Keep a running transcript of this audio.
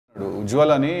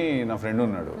ఉజ్వల్ అని నా ఫ్రెండ్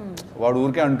ఉన్నాడు, వాడు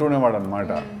ఊరికే అంటూనేవాడు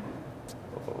అనమాట,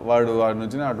 వాడి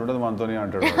నుంచి అటుంటుంది మనతోనే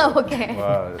అంటాడు.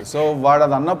 సో వాడు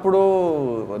అది అన్నప్పుడు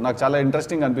నాకు చాలా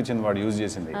ఇంట్రెస్టింగ్ అనిపించింది వాడు యూజ్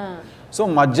చేసింది. సో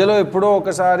మధ్యలో ఎప్పుడో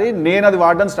ఒకసారి నేను అది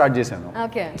వాడడం స్టార్ట్ చేశాను,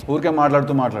 ఊరికే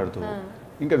మాట్లాడుతూ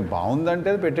ఇంకా అది బాగుందంటే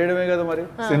అది పెట్టేయడమే కదా మరి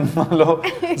సినిమాలో.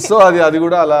 సో అది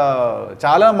కూడా అలా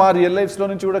చాలా మా రియల్ లైఫ్స్లో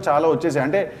నుంచి కూడా చాలా వచ్చేసాయి.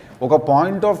 అంటే ఒక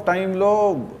పాయింట్ ఆఫ్ టైంలో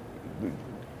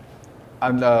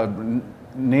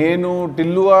నేను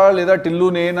టిల్లువా లేదా టిల్లు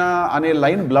నేనా అనే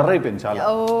లైన్ బ్లర్ అయిపోయింది చాలా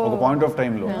ఒక పాయింట్ ఆఫ్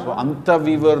టైంలో. సో అంత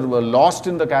Weaver last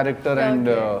in the character and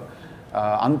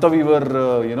అంత వీవర్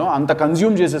యూనో అంత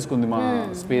కన్జ్యూమ్ చేసేసుకుంది మా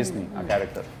స్పేస్ని ఆ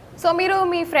క్యారెక్టర్. సో మీరు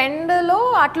మీ ఫ్రెండ్లో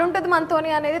అట్లుంటుంది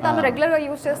మనతోని అనేది తను రెగ్యులర్గా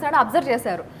యూజ్ చేస్తున్నాడు అబ్జర్వ్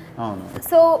చేశారు.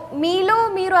 సో మీలో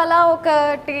మీరు అలా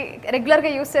ఒకటి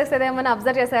రెగ్యులర్గా యూజ్ చేసేది ఏమైనా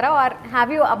అబ్జర్వ్ చేశారా, are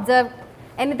have you observe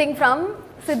anything from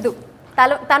Siddhu?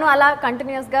 తను అలా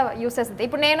కంటిన్యూస్గా యూస్ చేస్తుంది.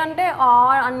 ఇప్పుడు నేనంటే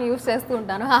అని యూస్ చేస్తూ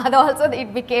ఉంటాను, అది ఆల్సో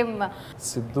ఇట్ బికేమ్.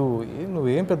 సిద్ధు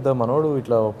నువ్వేం పెద్ద మనోడు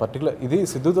ఇట్లా పర్టికులర్ ఇది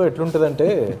సిద్ధుతో ఎట్లుంటుందంటే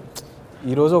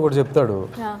ఈరోజు ఒకటి చెప్తాడు,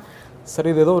 సరే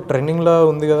ఇదేదో ట్రెండింగ్లా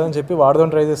ఉంది కదా అని చెప్పి వాడదాం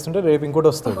ట్రై చేస్తుంటే రేపు ఇంకోటి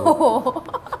వస్తుంది.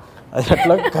 అది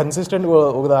అట్లా కన్సిస్టెంట్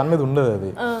ఒక దాని మీద ఉండదు,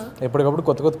 అది ఎప్పటికప్పుడు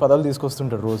కొత్త కొత్త పదాలు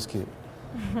తీసుకొస్తుంటాడు రోజుకి.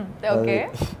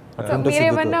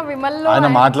 ఆయన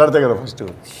మాట్లాడితే కదా ఫస్ట్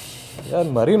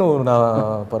మరి నువ్వు నా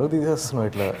పరువు తీసేస్తున్నావు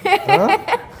ఇట్లా.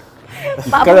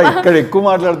 ఇక్కడ ఎక్కువ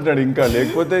మాట్లాడుతున్నాడు ఇంకా,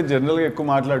 లేకపోతే జనరల్గా ఎక్కువ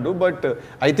మాట్లాడు. బట్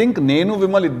ఐ థింక్ నేను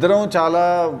విమల్ ఇద్దరం చాలా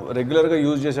రెగ్యులర్గా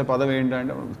యూజ్ చేసే పదం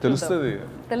ఏంటంటే తెలుస్తుంది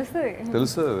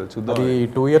చూద్దాం.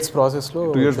 2 years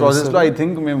ప్రాసెస్లో ఐ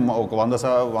థింక్ మేము ఒక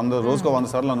 100 రోజుకు 100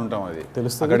 సార్లు అని ఉంటాం. అది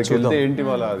తెలుస్తుంది. అక్కడికి వెళ్తే ఏంటి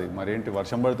వాళ్ళ అది మరేంటి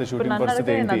వర్షం పడితే షూటింగ్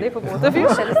పరిస్థితి ఏంటి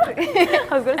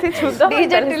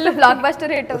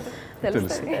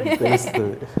తెలుస్తుంది.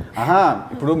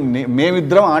 ఇప్పుడు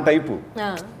మేమిద్దరం ఆ టైపు.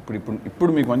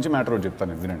 ఇప్పుడు మీకు మంచి మ్యాటర్ ఒకటి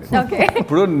చెప్తాను వినండి.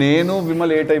 ఇప్పుడు నేను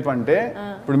విమల్ ఏ టైప్ అంటే,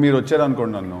 ఇప్పుడు మీరు వచ్చారు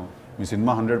అనుకోండి నన్ను, మీ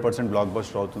సినిమా 100% బ్లాక్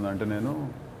బస్టర్ అవుతుంది అంటే నేను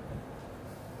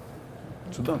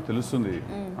చూద్దాం తెలుస్తుంది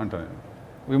అంటాను.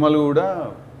 విమల్ కూడా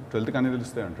 12th కానీ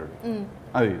తెలుస్తాయి అంటాడు.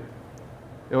 అది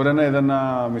ఎవరైనా ఏదన్నా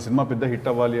మీ సినిమా పెద్ద హిట్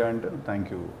అవ్వాలి అంటే థ్యాంక్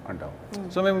యూ అంటాం.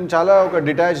 సో మేము చాలా ఒక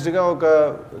డిటాచ్డ్గా ఒక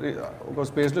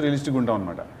స్పేస్లో రియలిస్టిక్గా ఉంటాం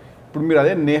అనమాట. ఇప్పుడు మీరు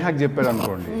అదే నేహాకి చెప్పారు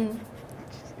అనుకోండి,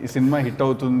 ఈ సినిమా హిట్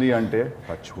అవుతుంది అంటే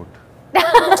పచ్చువుడ్,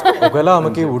 ఒకవేళ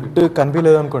ఆమెకి వుడ్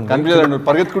కనిపించలేదు అనుకోండి,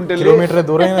 పరిగెత్తుకుంటే కిలోమీటర్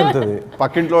దూరం వెళ్తుంది,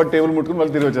 పక్కింట్లో టేబుల్ ముట్టుకుని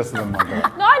మళ్ళీ తిరిగి వచ్చేస్తుంది అనమాట.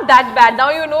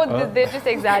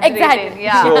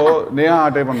 సో నేహా ఆ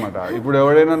టైప్ అనమాట. ఇప్పుడు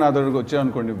ఎవడైనా నా దగ్గరకు వచ్చా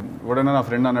అనుకోండి, ఎవడైనా నా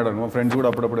ఫ్రెండ్ అన్నాడు అనుకో, ఫ్రెండ్స్ కూడా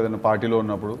అప్పుడప్పుడు ఏదైనా పార్టీలో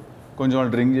ఉన్నప్పుడు కొంచెం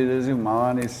వాళ్ళు డ్రింక్ చేసేసి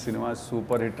మావాని సినిమా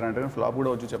సూపర్ హిట్ అంటే ఫ్లాప్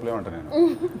కూడా వచ్చి చెప్పలేమంట నేను.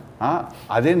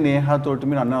 అదే నేహా తోటి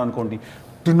మీరు అన్నాను అనుకోండి,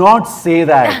 do not say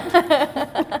that,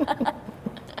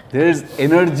 there is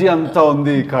energy అంతా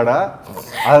ఉంది ఇక్కడ,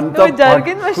 అదంతా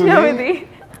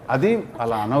అది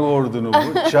అలా అనకూడదు, నువ్వు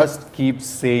just keep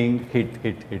saying hit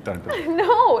hit hit అంటే.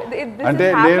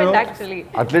 నేను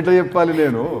అట్లెట్లా చెప్పాలి,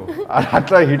 నేను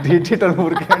అట్లా హిట్ హిట్ హిట్ అని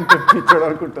ఊరికే అంటే పిచ్చోడు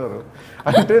అనుకుంటారు.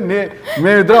 అంటే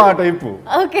మేమిద్దరం ఆ టైపు.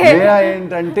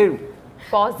 ఏంటంటే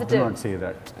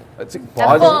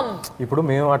ఇప్పుడు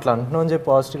మేము అట్లా అంటున్నాం అని చెప్పి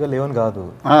పాజిటివ్గా లేవని కాదు,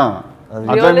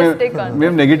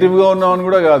 మేము నెగిటివ్గా ఉన్నామని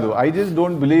కూడా కాదు. I just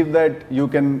don't believe that you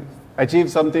can achieve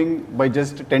something by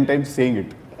just 10 times saying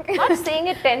it. Not saying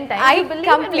it 10 times.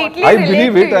 I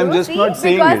believe it. I'm just not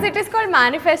saying because it. Because it is called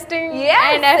manifesting. Yes,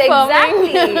 and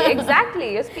affirming. Exactly.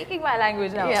 You're speaking my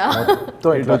language now. So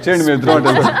it వచ్చేయండి మీ ఇద్దరు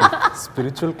అంటే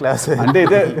spiritual class అంటే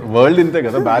ఇదే world ఇంతే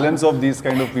కదా, balance of these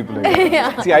kind of people.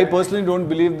 See, I personally don't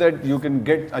believe that you can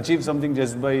achieve something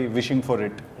just by wishing for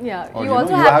it. Yeah, or, you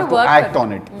also have to act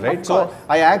on it, right? So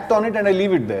I act on it and I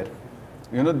leave it there.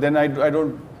 Then I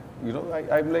don't.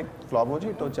 I'm like flop hoji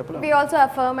to chapala. We also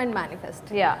affirm and manifest.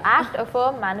 Yeah, act,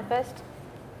 affirm, manifest,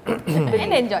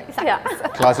 and enjoy. Yeah.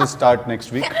 Classes start next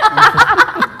week.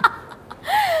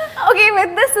 Okay,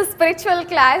 with this spiritual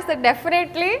class, that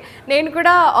definitely nenu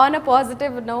kuda on a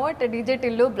positive note, DJ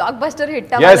Tillu blockbuster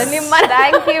hit avvalani.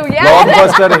 Thank you. Yes.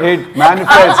 Blockbuster hit,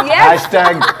 manifest,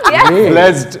 hashtag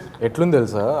blessed. ఎట్లుంది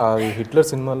తెలుసా, ఆ Hitler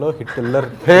సినిమాలో Hitler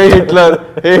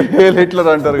Hitler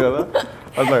అంటారు కదా,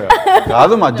 అట్లాగా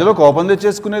కాదు. మధ్యలో కోపం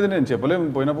తెచ్చేసుకునేది నేను చెప్పలేము,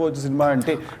 పోయినపోవచ్చు సినిమా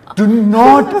అంటే do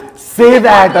not say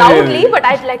that loudly, but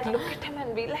I'd like look at him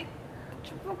and be like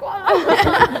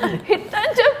hit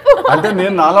అని చెప్పు అంటే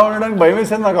నేను నాలా ఉండడానికి భయం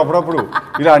వేసేది నాకు అప్పుడప్పుడు.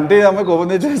 ఇలా అంటే అమ్మాయి కోపం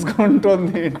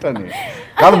తెచ్చేసుకుంటుంది ఏంటని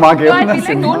కాదు, మాకేమన్నా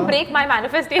don't break my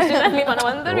manifestation అని మనం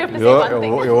అందరం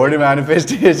ఎవడి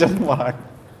మేనిఫెస్టేషన్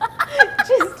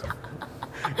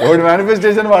ఎవడి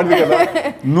మేనిఫెస్టేషన్ వాడిది కదా,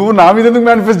 నువ్వు నా మీద ఎందుకు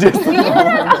మేనిఫెస్ట్ చేస్తున్నావు?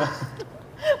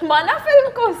 మన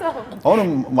ఫిల్మ్ కోసం. అవును,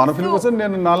 మన ఫిల్మ్ కోసం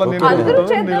నేను నాలా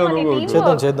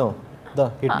చేద్దాం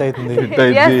హిట్ అవుతుంది.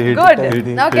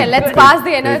 Okay let's pass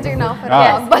the energy now for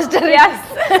buster. Yes.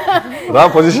 రా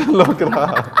పొజిషన్ లోకి రా.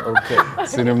 ఓకే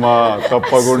సినిమా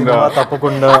తప్పకుండా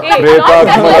Hey,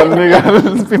 ప్రేతాత్మలన్నీ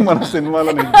కలిసి మన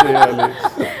సినిమాలో చేయాలి.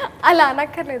 అలా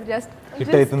అనక్కర్లేదు, జస్ట్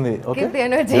హిట్ అవుతుంది. Okay give the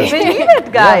energy. Believe it,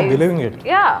 guys. Believing it.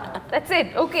 Yeah, that's it.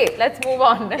 Okay, let's move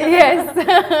on. yes.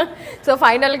 So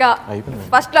final గా అయిపోయింది.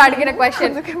 ఫస్ట్ లో అడిగిన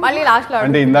క్వశ్చన్ మళ్ళీ లాస్ట్ లో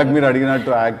అంటే ఇందాక మీరు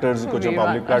అడిగినట్టు యాక్టర్స్ కొంచెం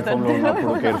పబ్లిక్ ప్లాట్ఫామ్ లో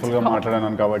ఉన్నప్పుడు కేర్ఫుల్ గా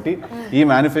మాట్లాడాను కాబట్టి ఈ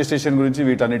మేనిఫెస్టేషన్ గురించి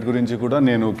వీటన్నిటి గురించి కూడా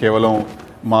నేను కేవలం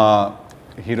మా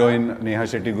హీరోయిన్ నేహా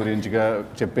శెట్టి గురించిగా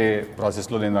చెప్పే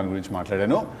ప్రాసెస్లో నేను దాని గురించి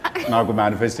మాట్లాడాను. నాకు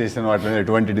మేనిఫెస్టేషన్ వాటిలో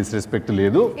ఎటువంటి డిస్రెస్పెక్ట్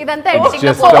లేదు. ఇదంతా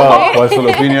just personal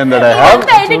opinion that I have.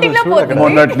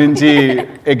 మొన్నటి నుంచి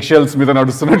ఎగ్ షెల్స్ మీద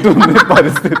నడుస్తున్నట్టు ఉంది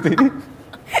పరిస్థితి.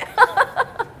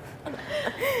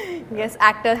 Yes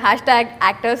actor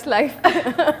 #actors life.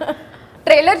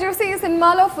 Trailer చూసి ఈ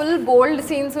సినిమాలో ఫుల్ బోల్డ్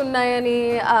సీన్స్ ఉన్నాయని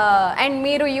అండ్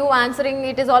మీరు you answering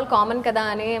it is all common కదా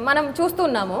అని మనం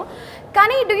చూస్తున్నాము.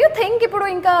 కానీ డూ యూ థింక్ ఇప్పుడు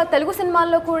ఇంకా తెలుగు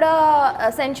సినిమాల్లో కూడా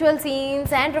sensual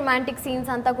scenes and romantic scenes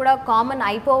అంతా కూడా కామన్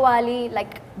అయిపోవాలి,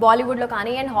 లైక్ బాలీవుడ్లో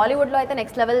కానీ అండ్ హాలీవుడ్లో అయితే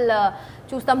నెక్స్ట్ లెవెల్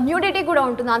చూస్తాం. న్యూడిటీ కూడా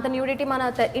ఉంటుంది. అంత న్యూడిటీ మన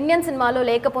ఇండియన్ సినిమాలో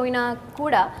లేకపోయినా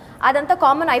కూడా అదంతా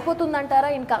కామన్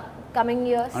అయిపోతుందంటారా ఇంకా కమింగ్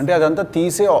ఇయర్స్? అంటే అదంతా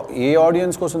తీసే ఏ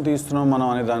ఆడియన్స్ కోసం తీస్తున్నాం మనం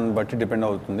అనే దాన్ని బట్టి డిపెండ్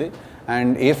అవుతుంది.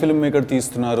 అండ్ ఏ ఫిల్మ్ మేకర్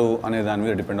తీస్తున్నారు అనే దాని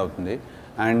మీద డిపెండ్ అవుతుంది.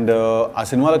 అండ్ ఆ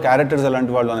సినిమాలో క్యారెక్టర్స్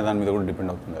ఎలాంటి వాళ్ళు అనే దాని మీద కూడా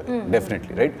డిపెండ్ అవుతుంది. అది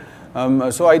definitely right.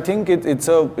 So I think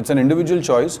it's an individual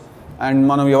choice. And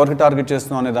మనం ఎవరికి టార్గెట్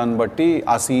చేస్తున్నాం అనే దాన్ని బట్టి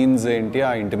ఆ సీన్స్ ఏంటి,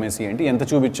 ఆ ఇంటిమేసీ ఏంటి, ఎంత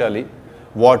చూపించాలి,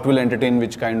 what will entertain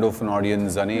which kind of an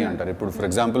audience అని అంటారు. ఇప్పుడు ఫర్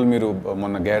ఎగ్జాంపుల్ మీరు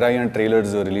మొన్న గెరాయి అండ్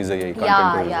ట్రైలర్స్ రిలీజ్ అయ్యాయి,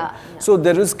 content. So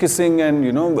there is kissing and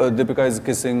you know Deepika is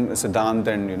kissing Siddhant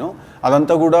and you know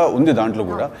అదంతా కూడా ఉంది దాంట్లో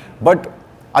కూడా. బట్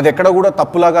అది ఎక్కడ కూడా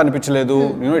తప్పులాగా అనిపించలేదు.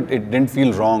 You know it didn't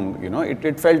feel wrong. You know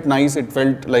it felt nice. It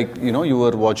felt like you know you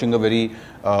are watching a very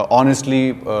honestly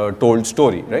told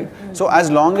story, right? So as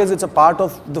long as it's a part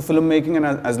of the film making and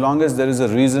as long as there is a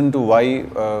reason to why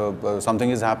something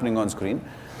is happening on screen,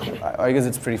 I guess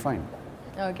it's pretty fine.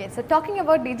 Okay, so talking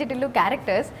about DJ Tillu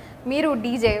characters, మీరు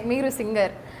DJ, మీరు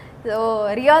singer. So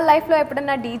real లైఫ్లో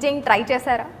ఎప్పుడన్నా DJing try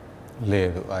చేశారా?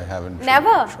 లేదు, I haven't.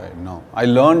 Never? Tried, no. I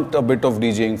learnt a bit of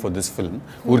DJing for this film.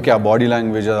 ఊరికే ఆ body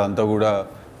language అదంతా కూడా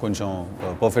కొంచెం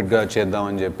పర్ఫెక్ట్గా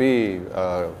చేద్దామని చెప్పి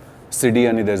సిడీ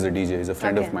అని there's a DJ, is a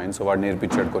friend of mine, so వాడు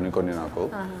నేర్పించాడు కొన్ని నాకు.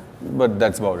 But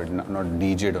that's about it, not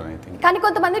డీజేడ్ or anything. కానీ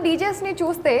కొంతమంది డీజేస్ని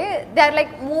చూస్తే దే ఆర్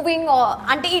లైక్ మూవింగ్,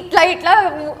 అంటే ఇట్లా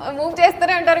మూవ్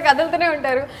చేస్తూనే ఉంటారు, కదులుతూనే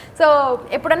ఉంటారు. సో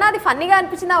ఎప్పుడన్నా అది ఫన్నీగా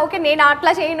అనిపించిందా? ఓకే నేను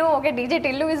అట్లా చేయను, okay DJ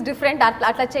Tillu is different,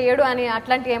 అట్లా చేయడు అని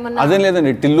అట్లాంటివి ఏమన్నా? అదేం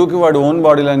లేదండి, టిల్లుకి వాడు ఓన్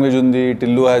బాడీ లాంగ్వేజ్ ఉంది.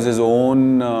 Tillu has his own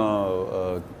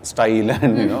style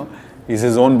and you know is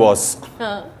his own boss.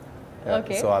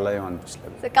 So అలా ఏం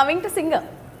అనిపించలేదు. So coming to singer,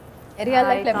 real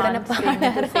life లో ఎప్పుడైనా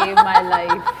to save my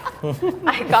life.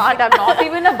 I can't. I'm not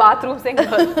even a bathroom singer.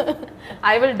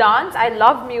 I will dance. I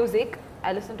love music.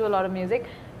 I listen to a lot of music,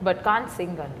 but can't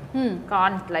sing.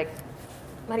 Can't like.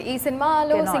 మరి ఈ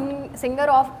సినిమాలో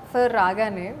singer offer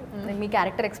రాగానే మీ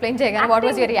character explain చేయగానే what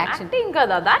was your reaction? Acting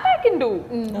kada, that I can do.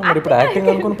 మరి ఇప్పుడు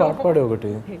acting అనుకుని పాట పాడే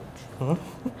ఒకటి.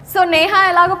 సో నేహా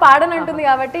ఎలాగో పాడనంటుంది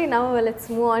కాబట్టి now let's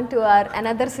move on to our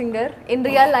another singer in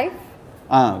real life.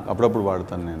 అప్పుడప్పుడు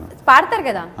పాడతాను నేను. పాడతారు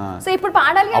కదా, సో ఇప్పుడు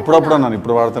పాడాలి. అప్పుడప్పుడు అన్నాను,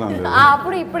 ఇప్పుడు పాడతాను.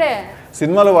 ఇప్పుడే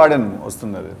సినిమాలో వాడాను,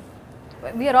 వస్తుంది అది.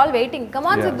 We are all waiting. Come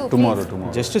on Siddhu,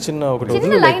 tomorrow just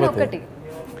చిన్న లైన్ ఒకటి.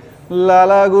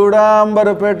 లాలాగూడ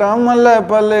అంబరపేట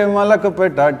మల్లెపల్లి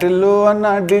మలకపేట టిల్లు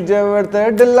అన్న డిజే పెడితే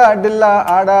డిల్లా డిల్లా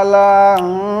ఆడాలా,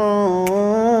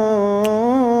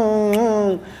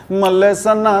 మల్లె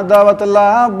సన్న దావత్లా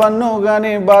బన్ను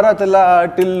గాని భారత్లా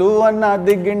టిల్లు అన్న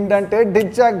దిగ్గిండంటే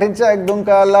డిచ్చాక్ డిచ్చాక్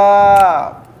దుంకాలా.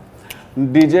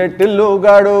 డీజే టిల్లు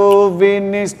గాడు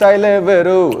వీన్ని స్టైలే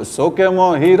వేరు, సోకేమో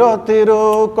హీరో తీరు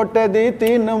కొట్టేది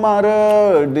తీను మారు.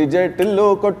 డీజే టిల్లు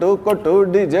కొట్టు కొట్టు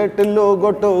డీజే టిల్లు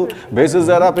కొట్టు, బేసు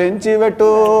జరా పెంచి పెట్టు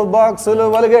బాక్సులు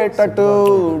వలిగేటట్టు.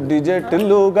 డీజే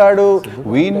టిల్లు గాడు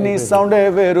వీన్ని సౌండే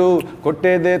వేరు,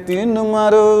 కొట్టేదే తీను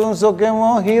మారు,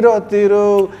 సోకేమో హీరో తీరు.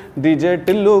 డీజే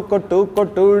టిల్లు కొట్టు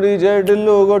కొట్టు డీజే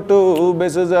టిల్లు కొట్టు,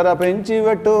 బేసు జరా పెంచి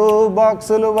పెట్టు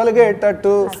బాక్సులు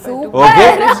వలిగేటట్టు. ఓకే,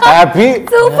 హ్యాపీ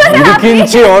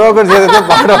ఇదికించి ఎవరో ఒకటి చేస్తే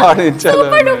పాట పాడించాలి.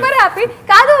 Super duper happy.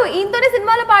 కాదు, ఈయనతోనే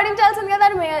సినిమాలో పాడించాల్సింది కదా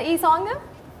ఈ సాంగ్.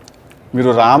 మీరు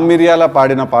రామ్ మిరియాల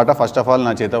పాడిన పాట ఫస్ట్ ఆఫ్ ఆల్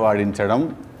నా చేత పాడించడం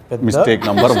మిస్టేక్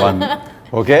నంబర్ 1.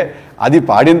 ఓకే, అది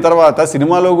పాడిన తర్వాత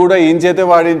సినిమాలో కూడా ఈయన చేతే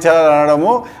పాడించాలని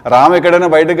అనడము, రామ్ ఎక్కడైనా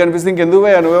బయటకు కనిపిస్తే ఇంకెందుకు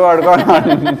పోయా నువ్వే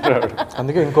వాడుకోవాలి అంటాడు.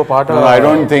 అందుకే ఇంకో పాట I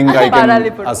don't think I can.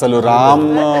 అసలు రామ్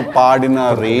పాడిన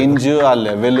రేంజ్, ఆ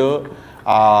లెవెల్,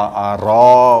 ఆ రా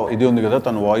ఇది ఉంది కదా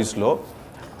తన వాయిస్లో,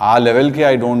 ఆ లెవెల్కి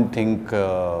I don't think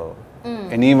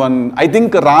any one. I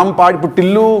think Ram పాడి ఇప్పుడు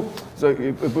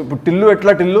టిల్లు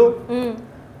ఎట్లా టిల్లు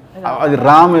అది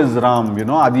రామ్ ఇస్ రామ్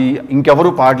యూనో, అది ఇంకెవరు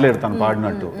పాడలేరు తను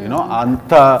పాడినట్టు యూనో.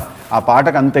 అంత ఆ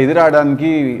పాటకు అంత ఎదురాడడానికి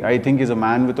I think is a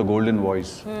man with a golden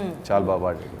voice. చాలా బాగా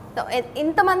పాడాడు.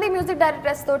 ఇంతమంది మ్యూజిక్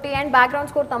డైరెక్టర్స్ తోటి అండ్ బ్యాక్గ్రౌండ్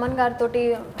స్కోర్ తమన్ గారితో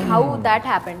హౌ దాట్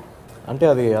హ్యాపెండ్? అంటే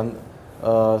అది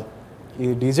ఈ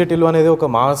డీజే టిల్లు అనేది ఒక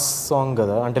మాస్ సాంగ్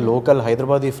కదా, అంటే లోకల్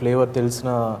హైదరాబాదీ ఫ్లేవర్ తెలిసిన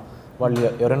వాళ్ళు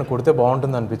ఎవరైనా కొడితే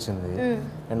బాగుంటుంది అనిపించింది.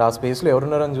 అండ్ ఆ స్పేస్లో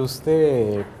ఎవరున్నారని చూస్తే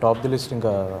టాప్ ది లిస్ట్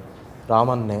ఇంకా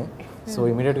రామ్ అన్నే. సో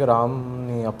ఇమీడియట్గా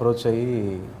రామ్ని అప్రోచ్ అయ్యి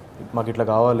మాకు ఇట్లా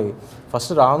కావాలి.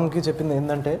 ఫస్ట్ రామ్కి చెప్పింది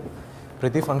ఏంటంటే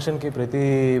ప్రతి ఫంక్షన్కి ప్రతి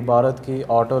భారత్కి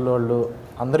ఆటోలో వాళ్ళు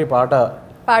అందరి పాట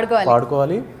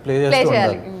పాడుకోవాలి, ప్లే చేస్తూ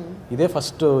ఉండాలి. ఇదే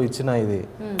ఫస్ట్ ఇచ్చిన ఇది.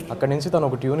 అక్కడి నుంచి తను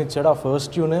ఒక ట్యూన్ ఇచ్చాడు. ఆ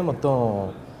ఫస్ట్ ట్యూనే మొత్తం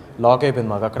లాక్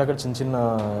అయిపోయింది మాకు. అక్కడక్కడ చిన్న చిన్న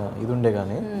ఇది ఉండే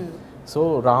కానీ. సో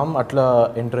రామ్ అట్లా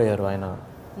ఎంటర్ అయ్యారు ఆయన.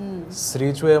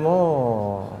 శ్రీచు ఏమో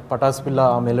పటాస్ పిల్ల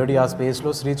ఆ మెలోడీ ఆ స్పేస్లో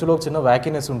శ్రీచులో ఒక చిన్న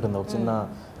వ్యాకినెస్ ఉంటుంది, ఒక చిన్న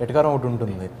ఎటకారం ఒకటి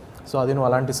ఉంటుంది. సో అది నువ్వు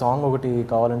అలాంటి సాంగ్ ఒకటి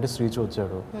కావాలంటే శ్రీచు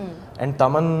వచ్చాడు. అండ్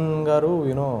తమన్ గారు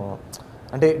యూనో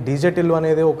అంటే డీజే టిల్లు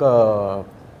అనేది ఒక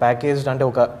ప్యాకేజ్, అంటే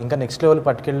ఒక ఇంకా నెక్స్ట్ లెవెల్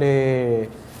పట్టుకెళ్ళే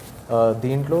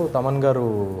దీంట్లో తమన్ గారు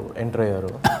ఎంటర్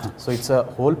అయ్యారు. So it's a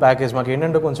whole package. మాకు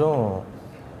ఏంటంటే కొంచెం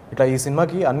ఇట్లా ఈ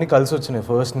సినిమాకి అన్నీ కలిసి వచ్చినాయి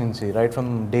ఫస్ట్ నుంచి, రైట్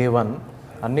ఫ్రమ్ డే 1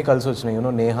 అన్నీ కలిసి వచ్చినాయి.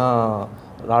 యూనో నేహా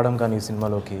రావడం కానీ ఈ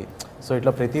సినిమాలోకి. సో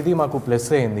ఇట్లా ప్రతిదీ మాకు ప్లస్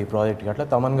అయ్యింది ఈ ప్రాజెక్ట్కి. అట్లా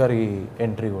తమన్ గారి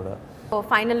ఎంట్రీ కూడా.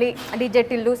 ఫైనల్లీ డీజే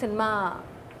టిల్లు సినిమా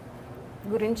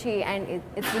గురించి అండ్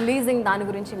ఇట్స్ రిలీజింగ్ దాని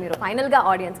గురించి మీరు ఫైనల్గా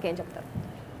ఆడియన్స్కి ఏం చెప్తారు?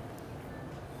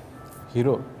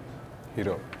 Hero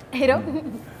hero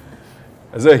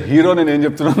as a hero నేను ఏం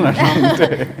చెప్తున్నాను అంటే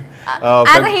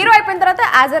యాజ్ అ హీరో అయిపోయిన తర్వాత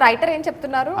యాజ్ అ రైటర్ ఏం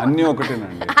చెప్తున్నారు? అన్నీ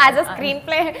ఒకటేనండి, యాజ్ అ స్క్రీన్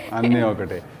ప్లే అన్నీ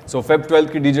ఒకటే. సో Feb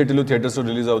 12కి డీజే టిల్లు థియేటర్స్లో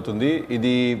రిలీజ్ అవుతుంది.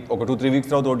 ఇది ఒక 2-3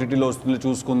 వీక్స్ తర్వాత ఓటీటీలో వస్తుంది,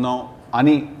 చూసుకుందాం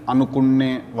అని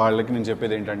అనుకునే వాళ్ళకి నేను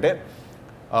చెప్పేది ఏంటంటే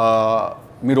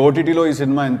మీరు ఓటీటీలో ఈ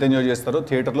సినిమా ఎంత ఎంజాయ్ చేస్తారో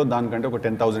థియేటర్లో దానికంటే ఒక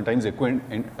 10,000 టైమ్స్ ఎక్కువ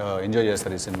ఎంజాయ్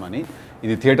చేస్తారు ఈ సినిమాని.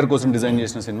 ఇది థియేటర్ కోసం డిజైన్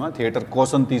చేసిన సినిమా, థియేటర్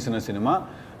కోసం తీసిన సినిమా,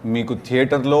 మీకు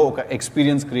థియేటర్లో ఒక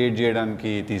ఎక్స్పీరియన్స్ క్రియేట్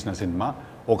చేయడానికి తీసిన సినిమా.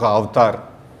 ఒక అవతార్,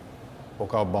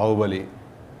 ఒక బాహుబలి,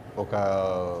 ఒక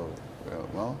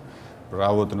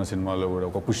రాబోతున్న సినిమాలో కూడా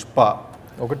ఒక పుష్ప,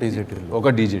 ఒక డీజే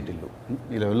టిల్లు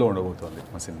ఈ లెవెల్లో ఉండబోతోంది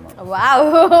మా cinema. Wow,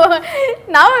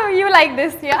 now you like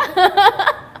this. Yeah,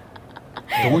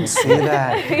 don't say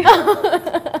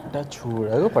that.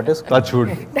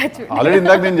 చూడు ఆల్రెడీ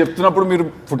ఇందాక నేను చెప్తున్నప్పుడు మీరు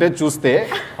ఫుటేజ్ చూస్తే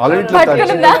ఆల్రెడీ ఇట్లా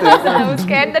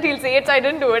scared that he'll say it, so I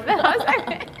didn't do it.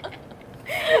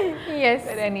 yes,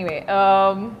 But anyway,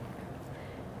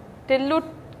 Tillu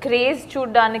craze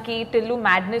చూడడానికి, టిల్లు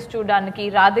మ్యాడ్నెస్ చూడడానికి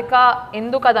రాధిక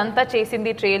ఎందుకు అదంతా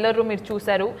చేసింది ట్రైలర్ మీరు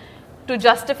చూసారు. To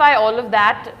justify all of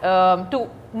that, to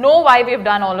know why we have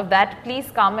done all of that, please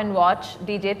come and watch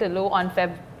DJ Tillu on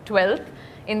Feb 12th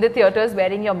in the theatres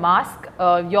wearing your mask.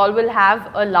 You all will have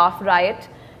a laugh riot.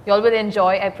 You all will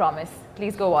enjoy, I promise.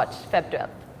 Please go watch Feb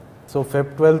 12th. So Feb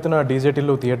 12th DJ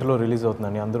Tillu థియేటర్లో release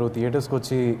అవుతుందండి. అందరూ థియేటర్స్కి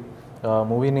వచ్చి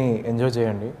మూవీని enjoy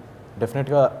చేయండి.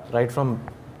 డెఫినెట్గా right from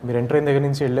మీరు enter అయిన దగ్గర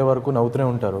నుంచి వెళ్ళే వరకు నవ్వుతూనే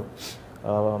ఉంటారు.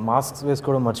 మాస్క్స్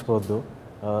వేసుకోవడం మర్చిపోవద్దు.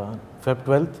 Feb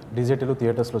 12th డీజే టిల్లు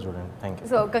థియేటర్స్లో చూడండి. Thank you.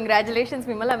 So congratulations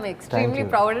Vimal, I'm extremely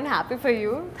proud and happy for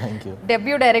you. Thank you.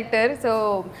 Debut director. So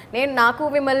నాకు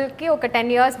విమల్కి ఒక 10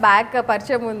 years బ్యాక్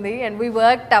పరిచయం ఉంది అండ్ వీ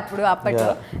వర్క్డ్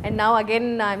అప్పట్లో. And now again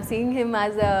I'm seeing him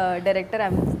as a director.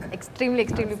 I'm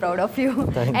extremely proud of you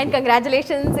and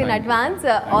congratulations in advance.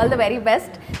 All the very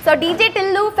best. So DJ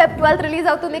Tillu Feb 12th release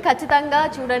అవుతుంది, ఖచ్చితంగా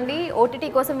చూడండి.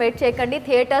 OTT కోసం wait చేయకండి,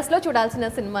 థియేటర్స్లో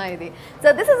చూడాల్సిన cinema ఇది. So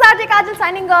this is RJ Kajal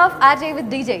signing off, RJ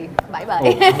with DJ. Bye bye.